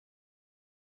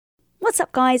What's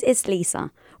up, guys? It's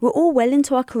Lisa. We're all well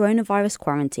into our coronavirus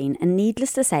quarantine, and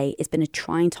needless to say, it's been a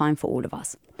trying time for all of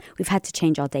us. We've had to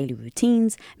change our daily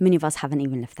routines, many of us haven't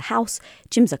even left the house,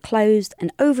 gyms are closed,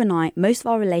 and overnight, most of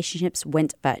our relationships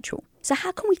went virtual. So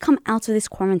how can we come out of this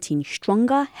quarantine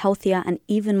stronger, healthier, and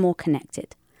even more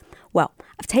connected? Well,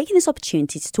 I've taken this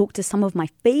opportunity to talk to some of my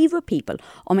favourite people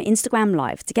on my Instagram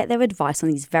Live to get their advice on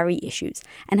these very issues,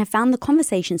 and have found the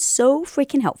conversation so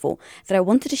freaking helpful that I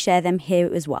wanted to share them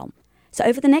here as well. So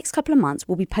over the next couple of months,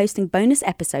 we'll be posting bonus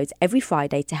episodes every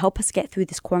Friday to help us get through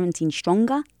this quarantine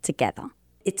stronger together.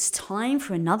 It's time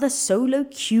for another solo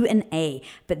Q&A,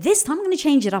 but this time I'm going to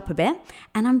change it up a bit,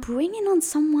 and I'm bringing on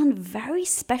someone very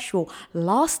special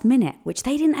last minute, which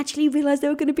they didn't actually realize they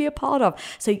were going to be a part of.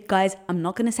 So guys, I'm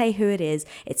not going to say who it is.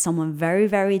 It's someone very,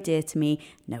 very dear to me.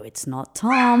 No, it's not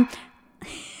Tom.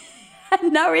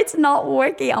 No, it's not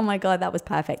working. Oh my God, that was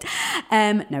perfect.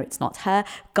 No, it's not her.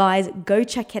 Guys, go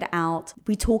check it out.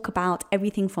 We talk about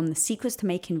everything from the secrets to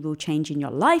making real change in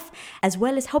your life, as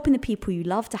well as helping the people you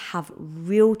love to have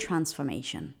real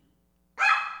transformation.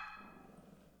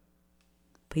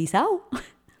 Peace out.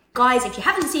 Guys, if you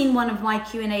haven't seen one of my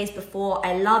Q&As before,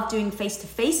 I love doing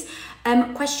face-to-face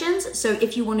questions. So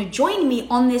if you want to join me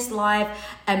on this live,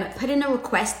 put in a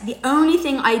request. The only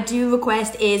thing I do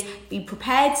request is be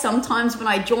prepared. Sometimes when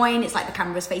I join, it's like the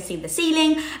camera's facing the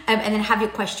ceiling, and then have your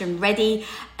question ready.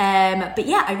 But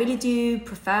yeah, I really do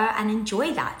prefer and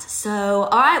enjoy that. So,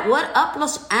 all right, what up,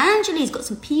 Los Angeles? Got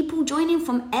some people joining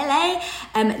from LA.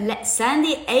 Let's San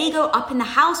Diego up in the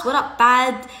house. What up,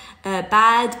 bad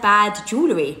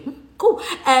jewelry. Cool.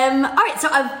 All right, so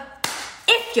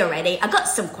if you're ready, I've got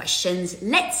some questions.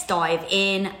 Let's dive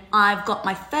in. I've got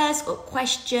my first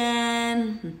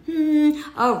question.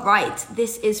 All right,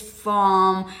 this is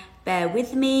from, bear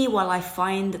with me while I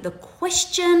find the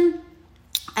question.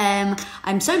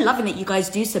 I'm so loving that you guys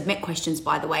do submit questions,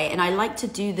 by the way, and I like to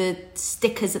do the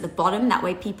stickers at the bottom. That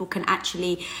way people can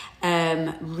actually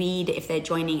read if they're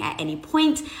joining at any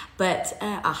point. But,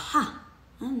 I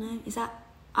don't know, is that...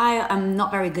 I am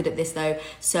not very good at this though.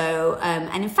 So,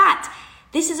 and in fact,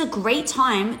 this is a great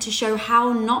time to show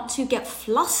how not to get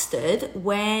flustered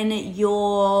when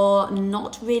you're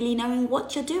not really knowing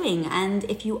what you're doing. And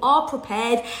if you are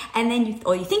prepared and then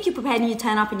you think you're prepared and you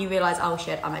turn up and you realize, oh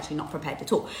shit, I'm actually not prepared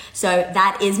at all. So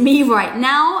that is me right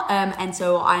now. And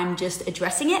so I'm just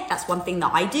addressing it. That's one thing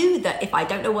that I do, that if I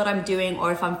don't know what I'm doing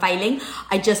or if I'm failing,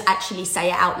 I just actually say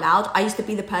it out loud. I used to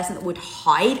be the person that would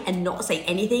hide and not say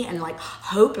anything and I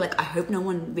hope no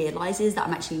one realizes that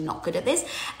I'm actually not good at this.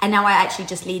 And now I actually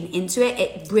just lean into it.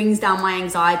 It brings down my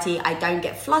anxiety. I don't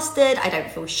get flustered. I don't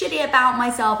feel shitty about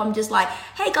myself. I'm just like,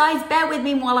 hey guys, bear with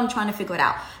me while I'm trying to figure it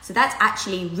out. So that's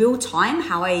actually real time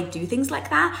how I do things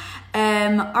like that.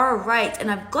 All right,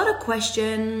 and I've got a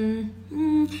question.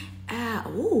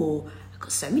 I've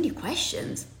got so many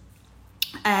questions.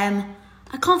 I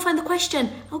can't find the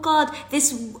question. Oh God,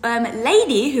 this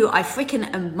lady who I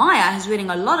freaking admire has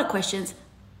written a lot of questions.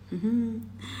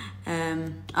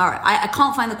 All right, I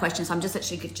can't find the question, so I'm just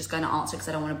actually just going to answer because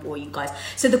I don't want to bore you guys.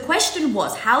 So the question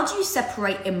was, how do you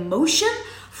separate emotion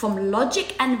from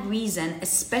logic and reason,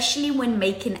 especially when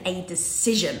making a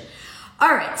decision?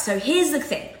 All right, so here's the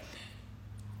thing.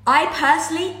 I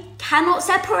personally cannot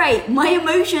separate my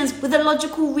emotions with a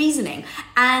logical reasoning.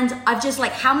 And I've just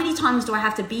like, how many times do I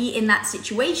have to be in that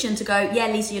situation to go, yeah,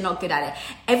 Lisa, you're not good at it.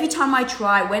 Every time I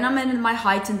try, when I'm in my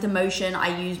heightened emotion,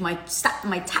 I use my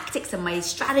tactics and my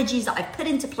strategies that I've put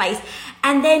into place.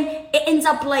 And then it ends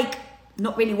up like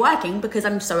not really working because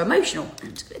I'm so emotional.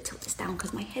 I'm just going to tilt this down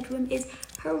because my headroom is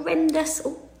horrendous.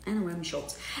 Oh, and I'm wearing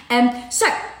shorts. So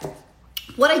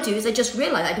what I do is I just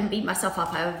realize, I didn't beat myself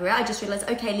up over it. I just realized,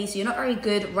 okay, Lisa, you're not very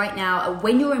good right now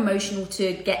when you're emotional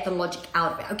to get the logic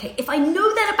out of it. Okay, if I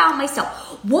know that about myself,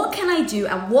 what can I do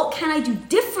and what can I do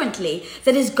differently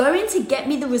that is going to get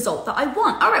me the result that I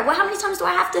want? All right, well, how many times do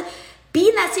I have to be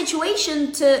in that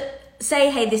situation to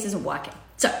say, hey, this isn't working?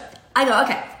 So I go,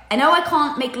 okay, I know I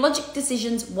can't make logic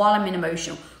decisions while I'm in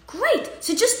emotional. Great.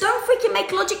 So just don't freaking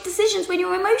make logic decisions when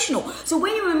you're emotional. So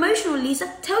when you're emotional, Lisa,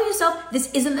 tell yourself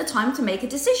this isn't the time to make a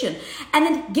decision. And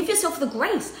then give yourself the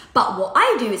grace. But what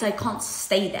I do is I can't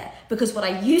stay there. Because what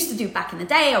I used to do back in the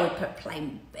day, I would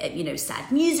play sad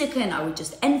music and I would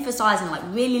just emphasize and like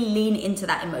really lean into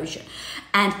that emotion.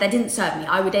 And that didn't serve me.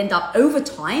 I would end up over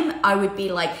time, I would be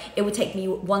like, it would take me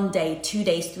 1 day, 2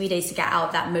 days, 3 days to get out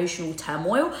of that emotional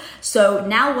turmoil. So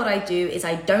now what I do is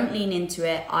I don't lean into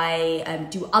it. I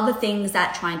do other things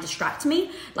that try and distract me,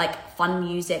 like fun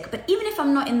music. But even if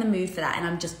I'm not in the mood for that and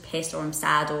I'm just pissed or I'm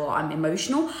sad or I'm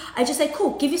emotional, I just say,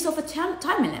 cool, give yourself a time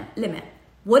limit.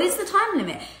 What is the time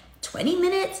limit? 20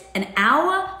 minutes, an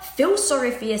hour, feel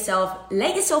sorry for yourself,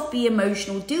 let yourself be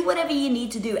emotional, do whatever you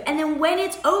need to do. And then when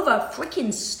it's over,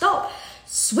 freaking stop.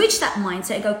 Switch that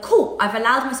mindset and go, cool, I've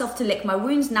allowed myself to lick my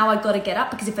wounds. Now I got to get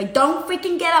up, because if I don't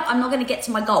freaking get up, I'm not going to get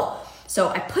to my goal. So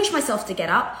I push myself to get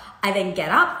up. I then get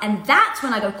up, and that's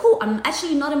when I go, cool, I'm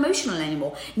actually not emotional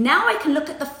anymore. Now I can look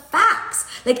at the facts.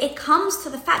 Like, it comes to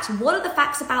the facts. What are the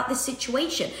facts about this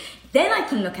situation? Then I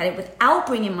can look at it without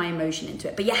bringing my emotion into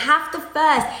it. But you have to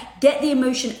first get the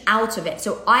emotion out of it.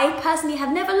 So I personally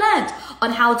have never learned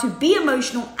on how to be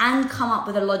emotional and come up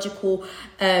with a logical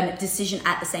decision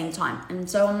at the same time. And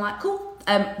so I'm like, cool.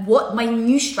 What my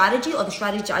new strategy, or the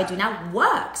strategy I do now,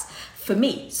 works for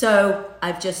me. So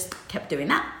I've just kept doing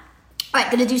that. All right,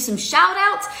 gonna do some shout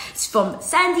outs. It's from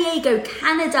San Diego,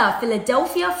 Canada,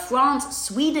 Philadelphia, France,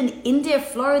 Sweden, India,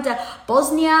 Florida,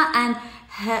 Bosnia, and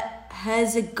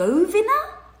Herzegovina.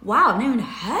 Wow, I've never even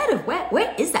heard of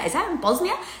where is that? Is that in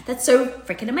Bosnia? That's so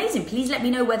freaking amazing. Please let me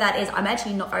know where that is. I'm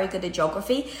actually not very good at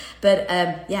geography, but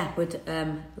yeah, would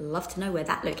love to know where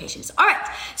that location is. All right,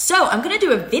 so I'm gonna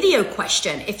do a video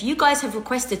question. If you guys have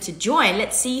requested to join,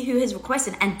 let's see who has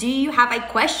requested. And do you have a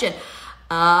question?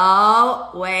 Oh,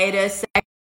 wait a second.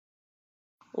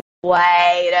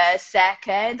 Wait a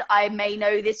second. I may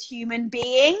know this human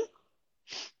being.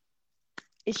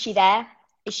 Is she there?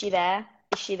 Is she there?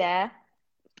 Is she there?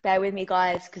 Bear with me,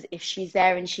 guys, because if she's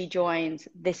there and she joins,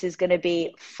 this is going to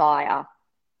be fire.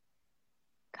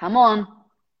 Come on.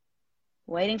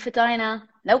 Waiting for Dinah.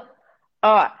 Nope.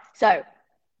 All right. So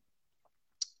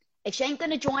if she ain't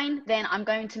going to join, then I'm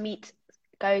going to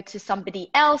go to somebody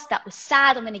else that was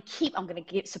sad. I'm going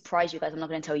to surprise you guys. I'm not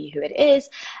going to tell you who it is.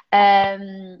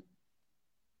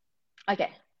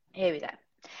 Okay, here we go.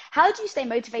 How do you stay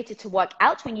motivated to work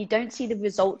out when you don't see the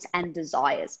results and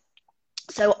desires?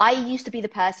 So I used to be the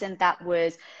person that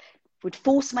would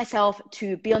force myself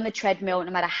to be on the treadmill no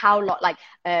matter how no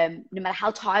matter how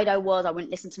tired I was. I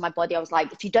wouldn't listen to my body. I was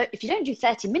like, if you don't do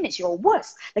 30 minutes, you're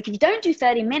worse. Like, if you don't do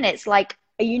 30 minutes, like,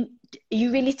 are you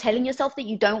really telling yourself that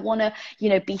you don't want to,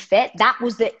 be fit? That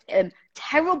was the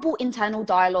terrible internal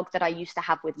dialogue that I used to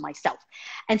have with myself.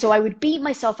 And so I would beat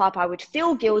myself up. I would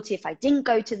feel guilty if I didn't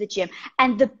go to the gym.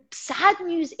 And the sad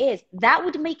news is that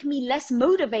would make me less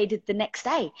motivated the next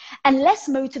day, and less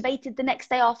motivated the next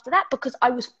day after that, because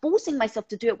I was forcing myself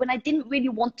to do it when I didn't really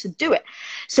want to do it.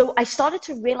 So I started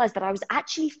to realize that I was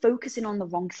actually focusing on the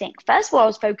wrong thing. First of all, I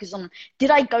was focused on,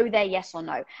 did I go there, yes or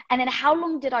no? And then how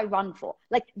long did I run for?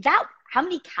 Like that. How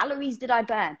many calories did I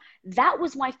burn? That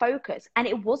was my focus. And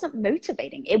it wasn't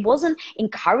motivating. It wasn't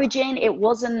encouraging. It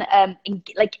wasn't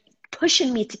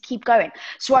pushing me to keep going.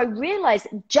 So I realized,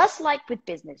 just like with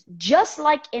business, just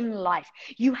like in life,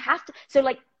 you have to,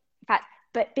 in fact,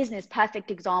 but business, perfect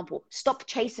example. Stop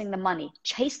chasing the money,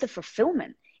 chase the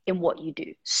fulfillment in what you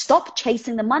do. Stop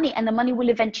chasing the money, and the money will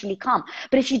eventually come.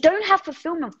 But if you don't have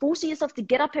fulfillment, forcing yourself to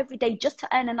get up every day just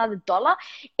to earn another dollar,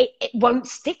 it won't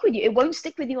stick with you. It won't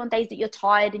stick with you on days that you're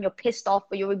tired and you're pissed off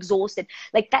or you're exhausted.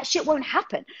 Like, that shit won't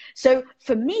happen. So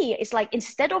for me, it's like,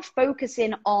 instead of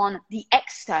focusing on the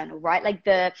external, right? Like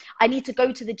I need to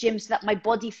go to the gym so that my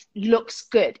body looks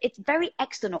good. It's very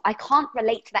external. I can't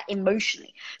relate to that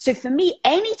emotionally. So for me,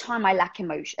 anytime I lack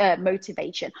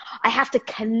motivation, I have to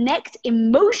connect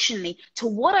emotionally to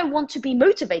what I want to be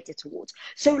motivated towards.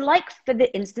 So like, for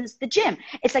the instance, the gym,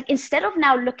 it's like, instead of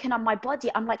now looking at my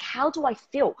body, I'm like, how do I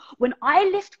feel? When I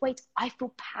lift weights, I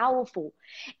feel powerful.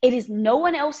 It is no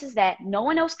one else is there. No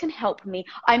one else can help me.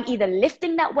 I'm either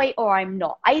lifting that weight or I'm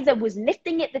not. I either was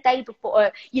lifting it the day before,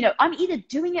 or, I'm either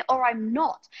doing it or I'm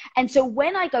not. And so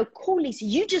when I go, cool, Lisa,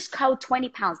 you just curled 20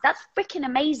 pounds. That's freaking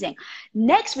amazing.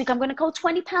 Next week, I'm going to curl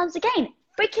 20 pounds again.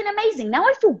 Freaking amazing. Now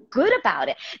I feel good about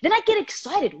it. Then I get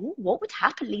excited. Ooh, what would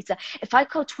happen, Lisa, if I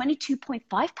curl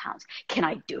 22.5 pounds? Can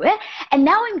I do it? And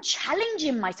now I'm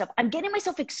challenging myself. I'm getting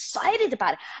myself excited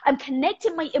about it. I'm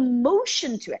connecting my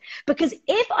emotion to it. Because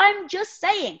if I'm just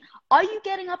saying, are you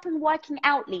getting up and working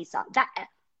out, Lisa?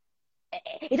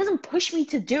 It doesn't push me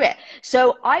to do it.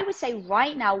 So I would say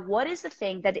right now, what is the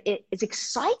thing that is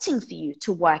exciting for you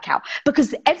to work out?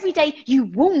 Because every day you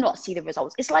will not see the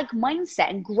results. It's like mindset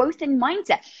and growth in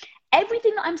mindset.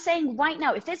 Everything that I'm saying right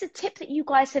now, if there's a tip that you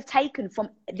guys have taken from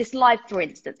this live, for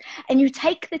instance, and you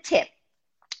take the tip,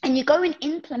 and you go and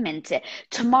implement it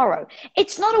tomorrow,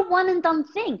 it's not a one and done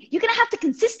thing. You're going to have to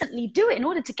consistently do it in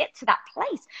order to get to that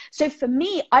place. So for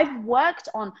me, I've worked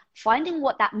on finding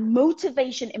what that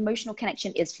motivation, emotional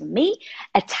connection is for me,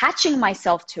 attaching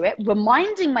myself to it,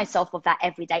 reminding myself of that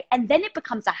every day. And then it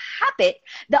becomes a habit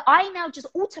that I now just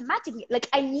automatically, like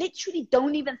I literally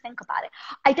don't even think about it.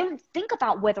 I don't think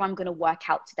about whether I'm going to work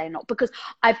out today or not, because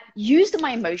I've used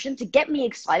my emotion to get me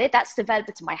excited. That's developed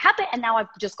into my habit. And now I've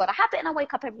just got a habit, and I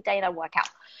wake up every day and I work out.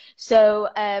 So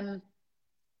there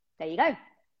you go.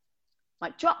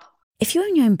 Mic drop. If you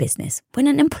own your own business, when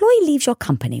an employee leaves your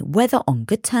company, whether on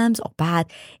good terms or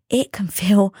bad, it can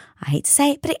feel, I hate to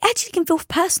say it, but it actually can feel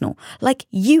personal, like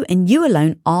you and you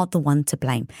alone are the one to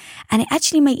blame. And it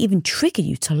actually may even trigger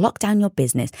you to lock down your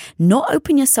business, not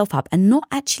open yourself up, and not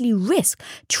actually risk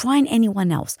trying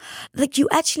anyone else. Like you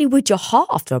actually would your heart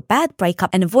after a bad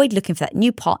breakup and avoid looking for that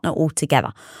new partner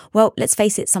altogether. Well, let's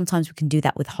face it, sometimes we can do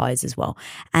that with hires as well.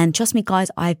 And trust me,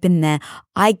 guys, I've been there.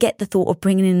 I get the thought of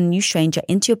bringing in a new stranger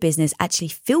into your business actually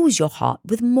fills your heart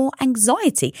with more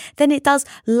anxiety than it does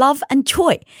love and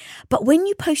joy. But when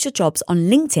you post your jobs on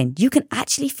LinkedIn, you can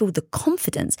actually feel the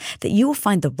confidence that you will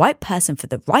find the right person for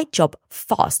the right job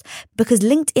fast, because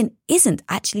LinkedIn isn't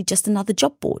actually just another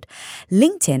job board.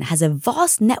 LinkedIn has a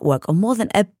vast network of more than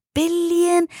a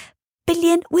billion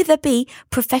with a B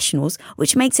professionals,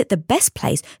 which makes it the best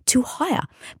place to hire.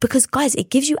 Because guys, it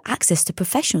gives you access to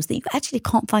professionals that you actually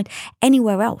can't find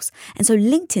anywhere else. And so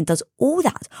LinkedIn does all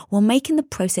that while making the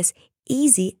process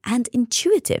easy and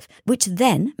intuitive, which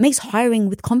then makes hiring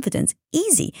with confidence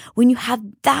easy when you have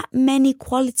that many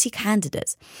quality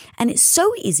candidates. And it's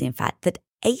so easy, in fact, that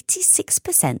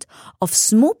 86% of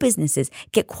small businesses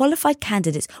get qualified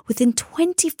candidates within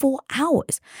 24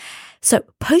 hours. So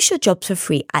post your jobs for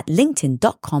free at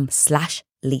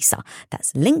linkedin.com/Lisa.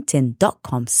 That's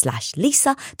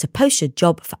linkedin.com/Lisa to post your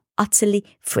job for utterly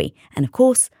free. And of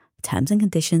course, terms and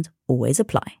conditions always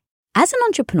apply. As an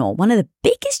entrepreneur, one of the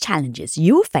biggest challenges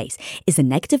you will face is the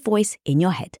negative voice in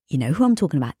your head. You know who I'm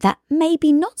talking about, that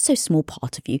maybe not so small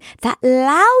part of you that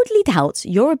loudly doubts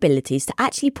your abilities to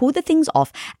actually pull the things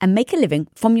off and make a living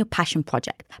from your passion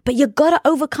project. But you gotta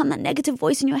overcome that negative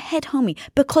voice in your head, homie,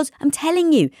 because I'm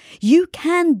telling you, you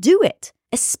can do it.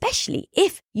 Especially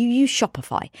if you use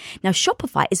Shopify. Now,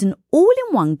 Shopify is an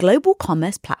all-in-one global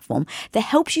commerce platform that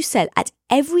helps you sell at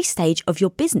every stage of your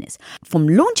business. From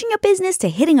launching your business to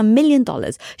hitting $1 million,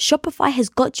 Shopify has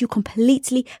got you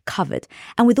completely covered.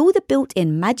 And with all the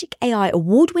built-in Magic AI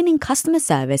award-winning customer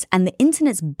service and the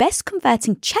internet's best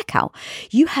converting checkout,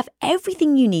 you have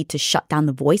everything you need to shut down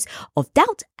the voice of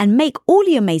doubt and make all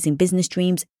your amazing business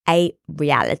dreams a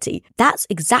reality. That's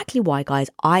exactly why,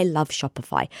 guys, I love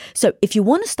Shopify. So if you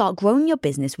want to start growing your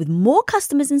business with more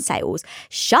customers and sales,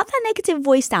 shut that negative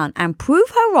voice down and prove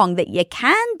her wrong that you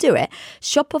can do it,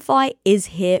 Shopify is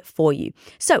here for you.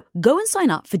 So go and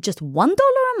sign up for just $1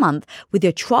 a month with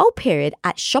your trial period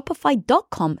at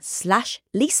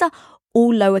shopify.com/Lisa,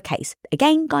 all lowercase.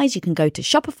 Again, guys, you can go to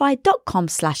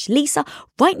shopify.com/Lisa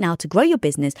right now to grow your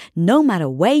business no matter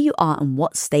where you are and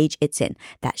what stage it's in.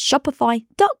 That's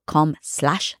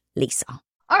shopify.com/Lisa.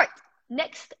 All right,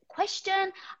 next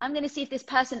question. I'm going to see if this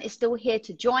person is still here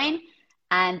to join.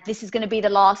 And this is going to be the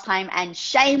last time. And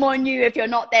shame on you if you're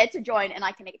not there to join. And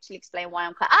I can actually explain why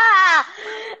I'm all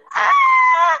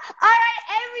right,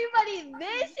 everybody,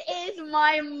 this is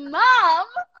my mom.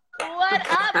 What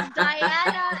up,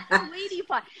 Diana, sweetie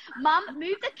pie? Mom,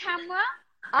 move the camera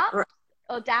up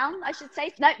or down, I should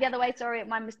say. Nope, the other way. Sorry,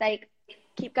 my mistake.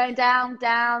 Keep going down,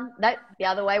 down. Nope, the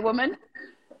other way, woman.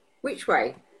 Which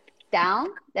way?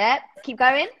 Down. There. Keep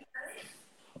going.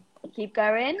 Keep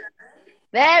going.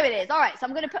 There it is. All right, so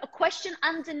I'm going to put a question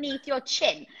underneath your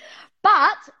chin.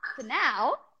 But for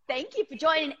now, thank you for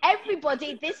joining,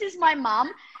 everybody. This is my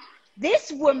mom.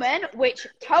 This woman, which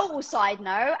total side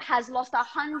note, has lost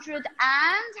 100 and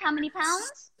how many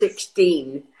pounds?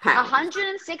 16 pounds.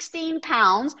 116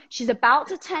 pounds. She's about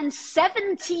to turn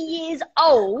 70 years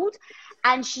old.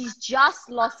 And she's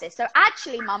just lost it. So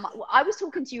actually, Mum, I was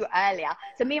talking to you earlier.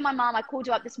 So me and my mum, I called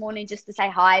you up this morning just to say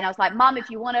hi. And I was like, Mum,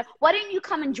 if you want to, why don't you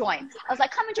come and join? I was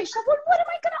like, come and join. She's like, well, what am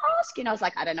I going to ask you? And I was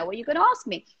like, I don't know what you're going to ask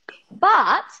me.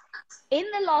 But in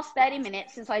the last 30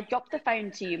 minutes since I dropped the phone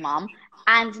to you, Mum,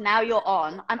 and now you're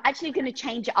on, I'm actually going to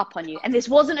change it up on you. And this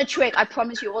wasn't a trick. I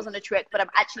promise you it wasn't a trick, but I'm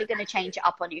actually going to change it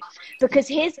up on you. Because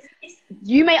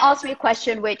you may ask me a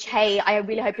question, which, hey, I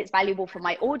really hope it's valuable for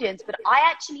my audience, but I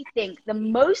actually think the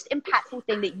most impactful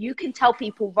thing that you can tell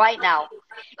people right now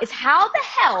is how the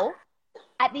hell,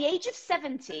 at the age of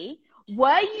 70,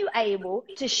 were you able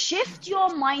to shift your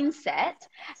mindset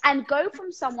and go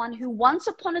from someone who once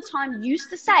upon a time used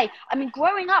to say, I mean,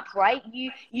 growing up, right,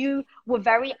 you were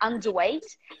very underweight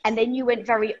and then you went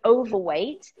very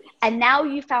overweight, and now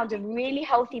you found a really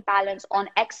healthy balance on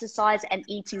exercise and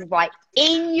eating right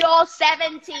in your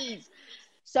 70s.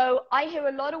 So I hear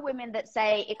a lot of women that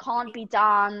say it can't be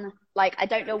done. Like, I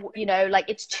don't know, you know, like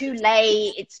it's too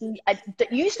late. You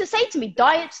used to say to me,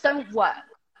 diets don't work.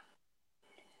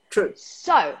 True.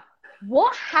 So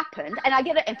what happened? And I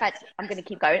get it. In fact, I'm going to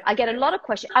keep going. I get a lot of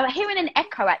questions. I'm hearing an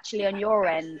echo actually on your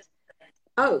end.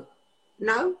 Oh,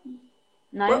 no.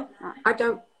 No? Well, I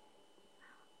don't.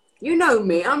 You know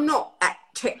me. I'm not that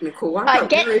technical. I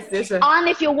don't know if there's a... And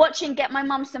if you're watching, get my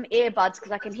mum some earbuds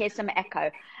because I can hear some echo.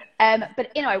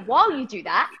 But, you know, while you do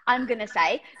that, I'm going to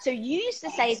say, so you used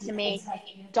to say to me,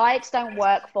 diets don't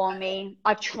work for me.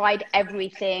 I've tried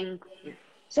everything.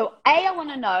 So A, I want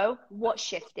to know what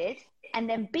shifted. And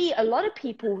then B, a lot of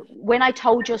people, when I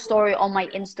told your story on my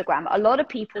Instagram, a lot of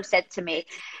people said to me,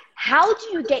 how do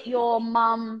you get your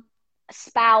mum,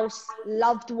 spouse,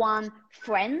 loved one,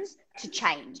 friends to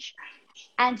change?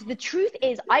 And the truth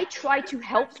is, I tried to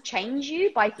help change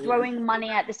you by throwing money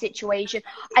at the situation.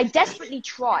 I desperately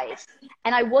tried,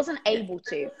 and I wasn't able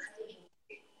to.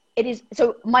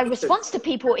 So my response to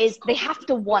people is they have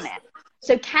to want it.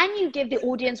 So can you give the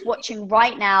audience watching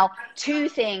right now 2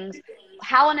 things?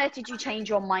 How on earth did you change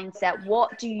your mindset?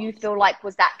 What do you feel like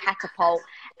was that catapult?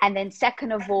 And then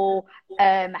second of all,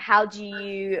 how do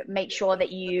you make sure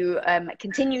that you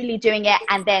continually doing it?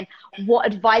 And then what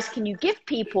advice can you give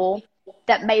people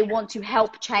that may want to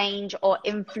help change or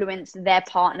influence their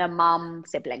partner, mum,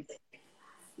 sibling?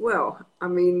 Well, I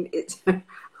mean, it's...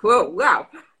 Well, wow,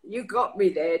 you got me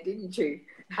there, didn't you?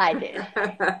 I did.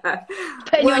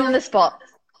 Putting you on the spot.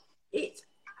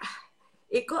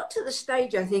 It got to the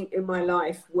stage, I think, in my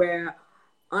life where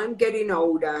I'm getting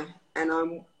older and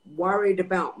I'm worried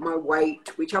about my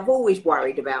weight, which I've always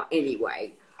worried about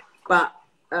anyway. But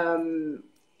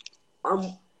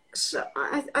so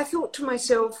I thought to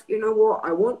myself, you know what,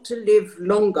 I want to live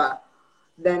longer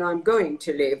than I'm going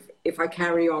to live if I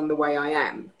carry on the way I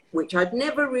am, which I'd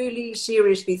never really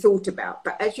seriously thought about.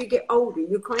 But as you get older,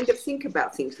 you kind of think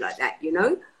about things like that, you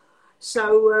know?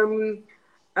 So,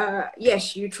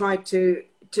 yes, you tried to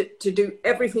do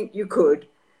everything you could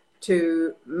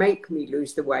to make me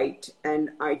lose the weight,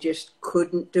 and I just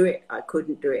couldn't do it. I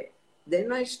couldn't do it.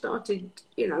 Then I started,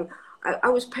 you know, I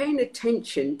was paying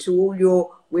attention to all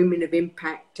your Women of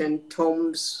Impact and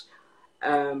Tom's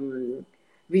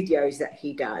videos that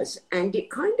he does, and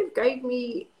it kind of gave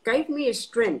me a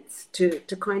strength to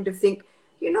kind of think,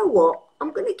 you know what,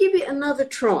 I'm going to give it another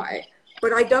try,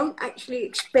 but I don't actually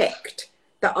expect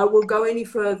that I will go any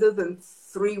further than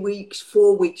 3 weeks,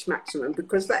 4 weeks maximum,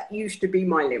 because that used to be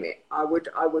my limit. I would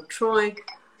try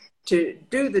to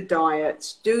do the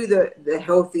diets, do the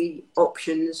healthy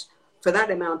options for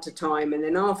that amount of time, and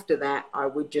then after that I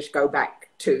would just go back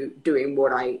to doing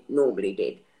what I normally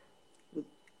did.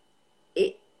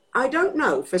 I don't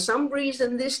know, for some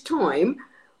reason this time,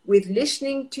 with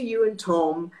listening to you and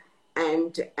Tom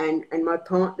and my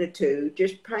partner too,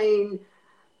 just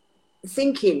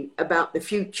thinking about the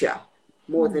future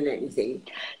more than anything.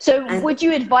 So would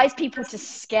you advise people to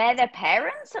scare their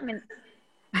parents? I mean...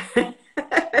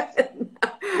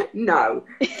 No,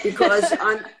 because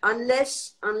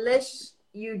unless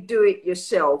you do it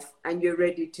yourself and you're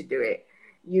ready to do it,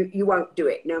 you won't do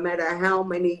it, no matter how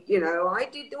many, you know, I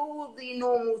did all the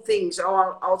normal things.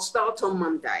 Oh, I'll start on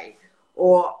Monday,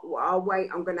 or I'll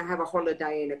wait, I'm going to have a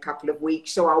holiday in a couple of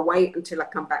weeks, so I'll wait until I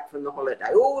come back from the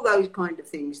holiday. All those kind of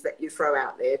things that you throw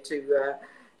out there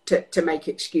to make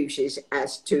excuses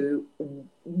as to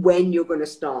when you're going to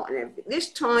start and everything.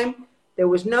 This time, there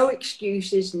was no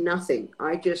excuses, nothing.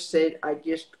 I just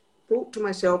thought to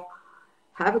myself,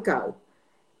 have a go.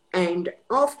 And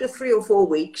after 3 or 4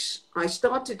 weeks, I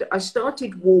started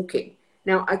walking.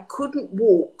 Now, I couldn't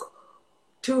walk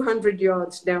 200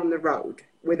 yards down the road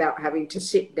without having to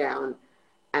sit down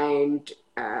and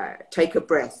take a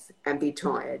breath and be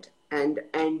tired. And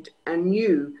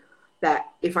knew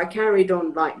that if I carried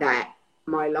on like that,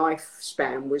 my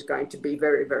lifespan was going to be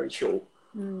very, very short.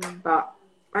 But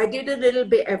I did a little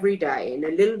bit every day and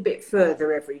a little bit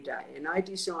further every day. And I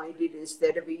decided,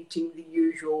 instead of eating the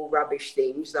usual rubbish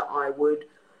things, that I would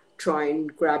try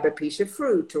and grab a piece of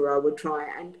fruit, or I would try,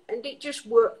 and it just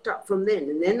worked up from then.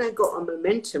 And then I got a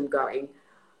momentum going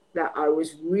that I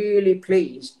was really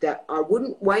pleased that I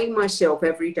wouldn't weigh myself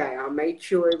every day. I made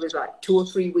sure it was like 2 or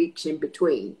 3 weeks in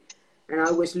between. And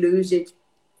I was losing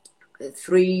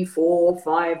 3, 4,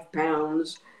 5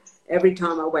 pounds every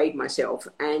time I weighed myself.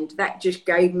 And that just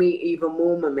gave me even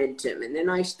more momentum. And then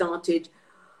I started,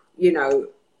 you know,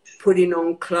 putting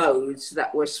on clothes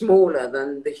that were smaller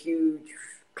than the huge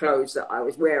clothes that I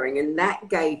was wearing. And that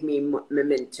gave me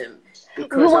momentum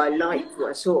because I liked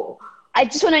what I saw. I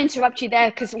just want to interrupt you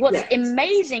there, because what's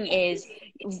amazing is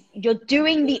you're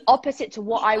doing the opposite to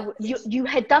what you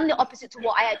had done the opposite to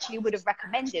what I actually would have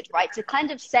recommended, right? To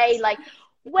kind of say like,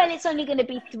 well, it's only going to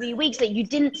be 3 weeks. That you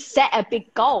didn't set a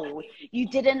big goal. You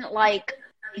didn't like,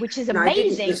 which is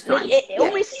amazing. It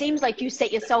always seems like you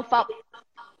set yourself up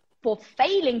for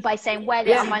failing by saying, well,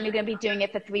 I'm only going to be doing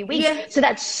it for 3 weeks. So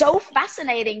that's so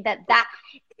fascinating that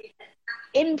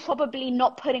in probably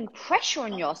not putting pressure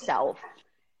on yourself,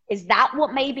 is that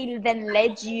what maybe then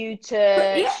led you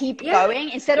to keep going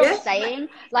instead of saying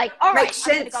like, all right,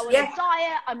 I'm going to go on a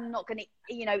diet. I'm not going to,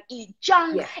 you know, eat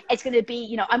junk. It's going to be,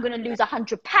 you know, I'm going to lose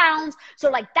 100 pounds. So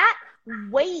like that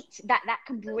weight that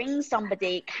can bring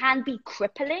somebody can be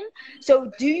crippling. So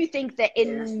do you think that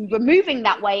in removing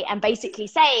that weight and basically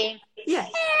saying,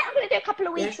 I'm going to do a couple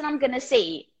of weeks and I'm going to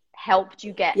see, helped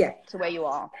you get to where you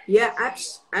are?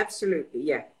 Absolutely.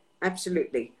 Yeah,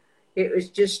 absolutely. It was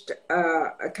just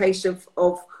a case of,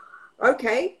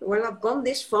 okay, well, I've gone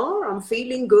this far. I'm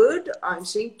feeling good. I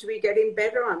seem to be getting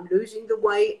better. I'm losing the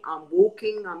weight. I'm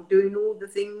walking. I'm doing all the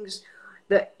things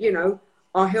that, you know,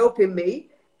 are helping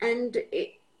me. And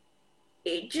it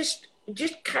just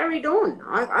carried on.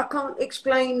 I can't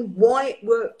explain why it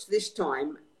worked this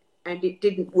time and it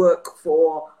didn't work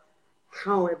for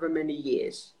however many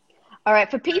years. All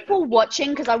right, for people watching,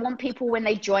 because I want people when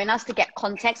they join us to get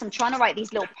context, I'm trying to write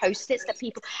these little post-its that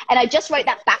people, and I just wrote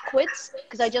that backwards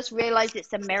because I just realized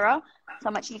it's a mirror. So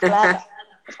I'm actually glad.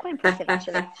 It's quite impressive,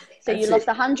 actually. So you lost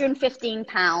 115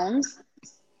 pounds.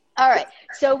 All right,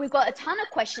 so we've got a ton of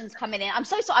questions coming in. I'm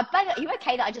so sorry. Are you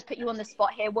okay that I just put you on the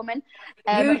spot here, woman?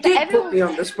 You did put me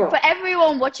on the spot. For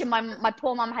everyone watching, my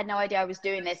poor mum had no idea I was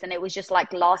doing this, and it was just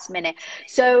like last minute.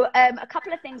 So a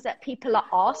couple of things that people are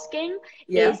asking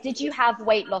is, did you have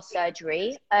weight loss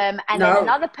surgery? And then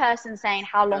another person saying,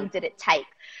 how long did it take?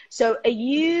 So are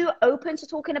you open to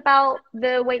talking about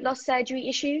the weight loss surgery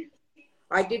issue?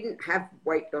 I didn't have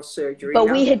weight loss surgery. But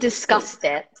we had discussed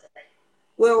it.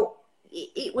 Well,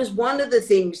 it was one of the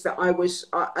things that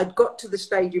I'd got to the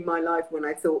stage in my life when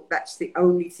I thought that's the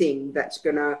only thing that's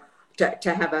going to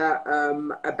have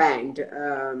a band.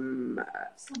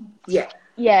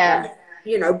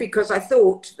 You know, because I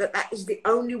thought that is the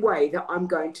only way that I'm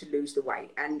going to lose the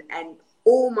weight. And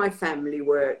all my family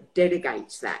were dead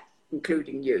against that,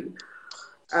 including you.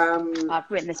 I've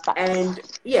written this back. And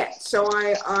so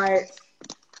I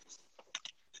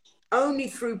only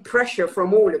through pressure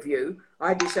from all of you,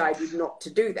 I decided not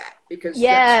to do that because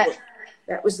that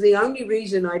was the only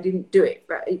reason I didn't do it.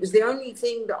 But it was the only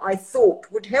thing that I thought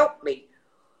would help me.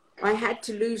 I had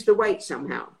to lose the weight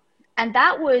somehow. And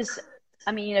that was,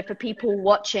 I mean, you know, for people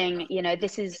watching, you know,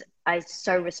 I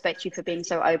so respect you for being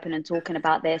so open and talking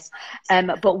about this.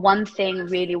 But one thing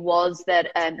really was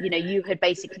that, you know, you had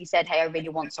basically said, hey, I really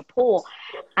want support.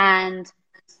 And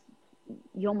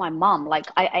you're my mom. Like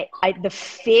the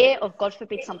fear of, God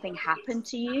forbid, something happened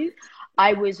to you,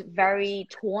 I was very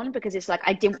torn because it's like,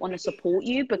 I didn't want to support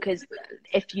you because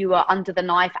if you were under the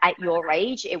knife at your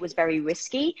age, it was very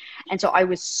risky. And so I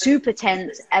was super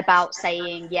tense about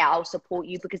saying, yeah, I'll support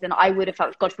you, because then I would have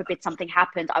felt, God forbid something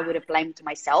happened, I would have blamed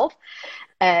myself.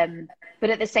 But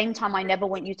at the same time, I never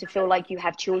want you to feel like you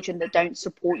have children that don't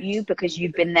support you because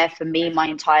you've been there for me my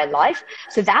entire life.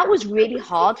 So that was really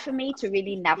hard for me to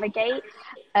really navigate.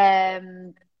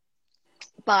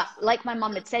 But like my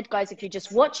mum had said, guys, if you're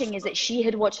just watching, is that she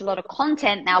had watched a lot of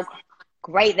content. Now,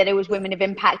 great that it was Women of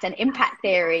Impact and Impact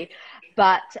Theory,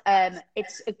 but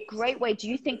it's a great way. Do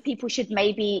you think people should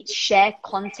maybe share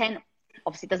content?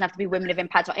 Obviously, it doesn't have to be Women of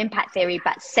Impact or Impact Theory,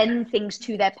 but send things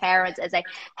to their parents as a,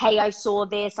 hey, I saw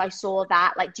this, I saw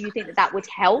that. Like, do you think that that would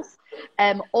help?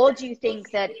 Or do you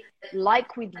think that,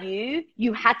 like with you,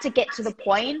 you had to get to the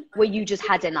point where you just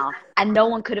had enough and no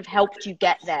one could have helped you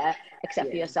get there except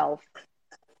for yourself?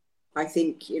 I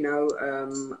think, you know,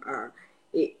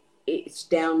 it's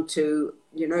down to,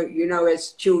 you know,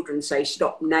 as children say,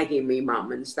 stop nagging me,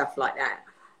 mum, and stuff like that.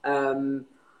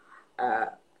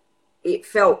 It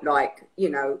felt like, you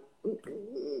know,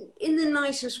 in the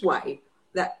nicest way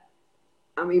that,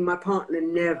 I mean, my partner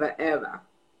never, ever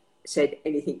said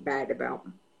anything bad about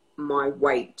my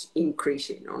weight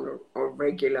increasing on a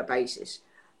regular basis.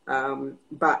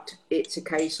 But it's a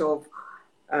case of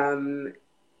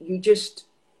you just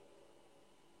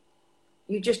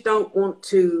don't want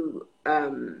to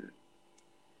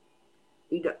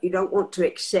you don't want to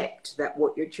accept that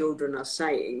what your children are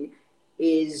saying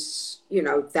is, you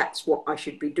know, that's what I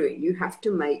should be doing. You have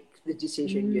to make the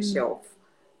decision yourself,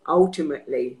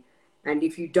 ultimately. And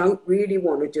if you don't really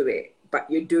want to do it, but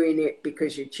you're doing it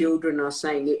because your children are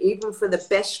saying it, even for the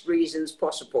best reasons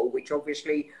possible, which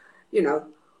obviously, you know,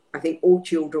 I think all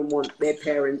children want their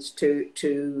parents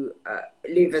to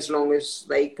live as long as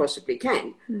they possibly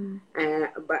can.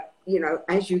 But, you know,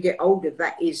 as you get older,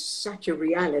 that is such a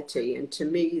reality. And to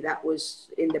me, that was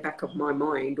in the back of my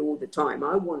mind all the time.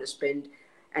 I want to spend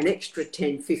an extra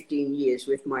 10, 15 years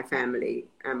with my family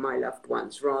and my loved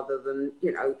ones, rather than,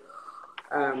 you know,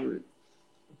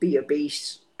 be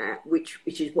obese, which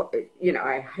is what, you know,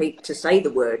 I hate to say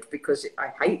the word because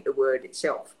I hate the word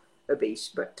itself, obese,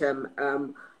 but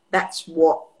that's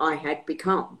what I had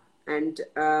become. And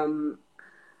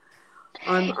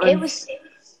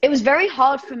it was very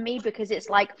hard for me because it's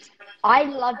like, I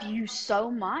love you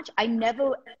so much. I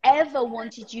never ever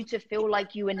wanted you to feel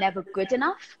like you were never good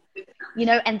enough, you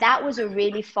know, and that was a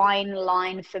really fine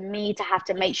line for me to have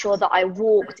to make sure that I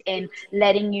walked in,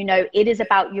 letting you know it is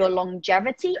about your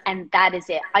longevity, and that is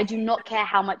it. I do not care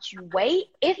how much you weigh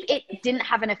if it didn't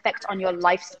have an effect on your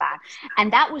lifespan.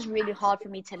 And that was really hard for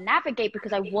me to navigate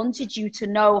because I wanted you to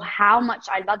know how much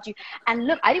I loved you. And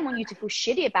look, I didn't want you to feel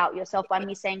shitty about yourself by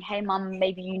me saying, hey mom,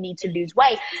 maybe you need to lose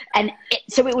weight. And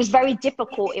so it was very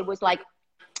difficult. It was like,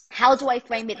 how do I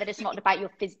frame it that it's not about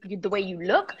the way you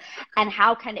look, and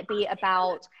how can it be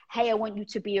about, hey, I want you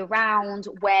to be around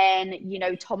when, you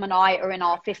know, Tom and I are in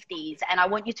our 50s, and I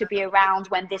want you to be around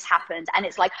when this happens. And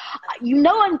it's like, you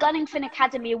know, I'm gunning for an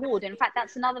Academy Award. In fact,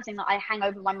 that's another thing that I hang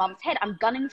over my mum's head. I'm gunning